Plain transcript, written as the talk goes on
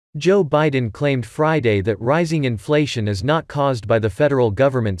Joe Biden claimed Friday that rising inflation is not caused by the federal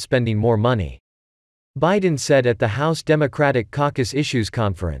government spending more money. Biden said at the House Democratic Caucus Issues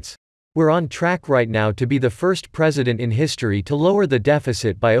Conference, "We're on track right now to be the first president in history to lower the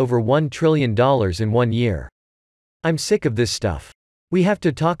deficit by over $1 trillion in 1 year. I'm sick of this stuff. We have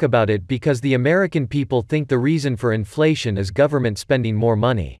to talk about it because the American people think the reason for inflation is government spending more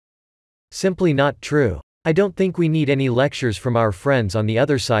money. Simply not true. I don't think we need any lectures from our friends on the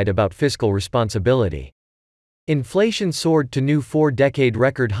other side about fiscal responsibility." Inflation soared to new 4-decade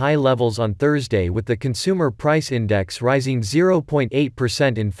record high levels on Thursday, with the Consumer Price Index rising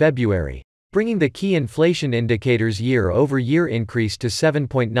 0.8% in February, bringing the key inflation indicator's year-over-year increase to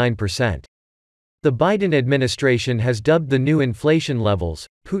 7.9%. The Biden administration has dubbed the new inflation levels,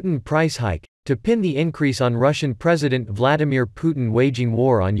 Putin price hike, to pin the increase on Russian President Vladimir Putin waging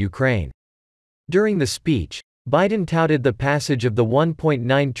war on Ukraine. During the speech, Biden touted the passage of the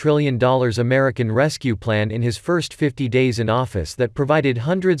 $1.9 trillion American Rescue Plan in his first 50 days in office that provided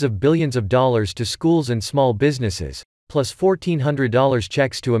hundreds of billions of dollars to schools and small businesses, plus $1,400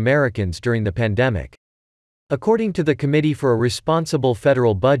 checks to Americans during the pandemic. According to the Committee for a Responsible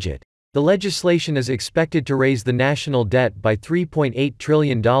Federal Budget, the legislation is expected to raise the national debt by $3.8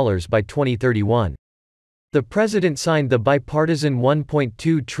 trillion by 2031. The president signed the bipartisan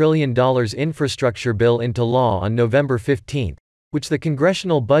 $1.2 trillion infrastructure bill into law on November 15, which the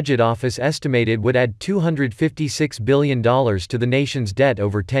Congressional Budget Office estimated would add $256 billion to the nation's debt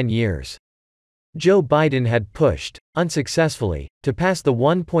over 10 years. Joe Biden had pushed, unsuccessfully, to pass the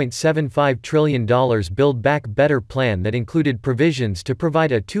 $1.75 trillion Build Back Better plan that included provisions to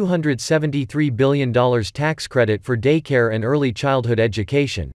provide a $273 billion tax credit for daycare and early childhood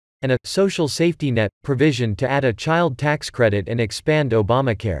education, and a social safety net provision to add a child tax credit and expand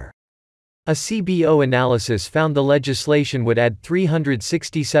Obamacare. A CBO analysis found the legislation would add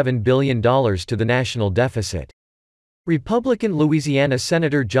 $367 billion to the national deficit. Republican Louisiana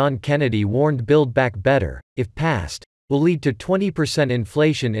Senator John Kennedy warned Build Back Better, if passed, will lead to 20%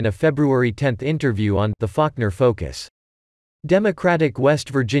 inflation in a February 10 interview on The Faulkner Focus. Democratic West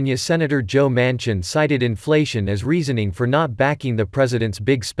Virginia Senator Joe Manchin cited inflation as reasoning for not backing the president's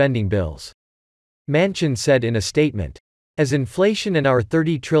big spending bills. Manchin said in a statement, "As inflation and our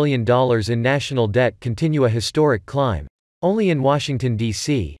 $30 trillion in national debt continue a historic climb, only in Washington,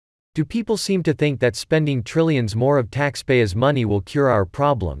 D.C., do people seem to think that spending trillions more of taxpayers' money will cure our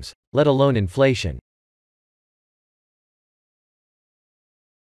problems, let alone inflation.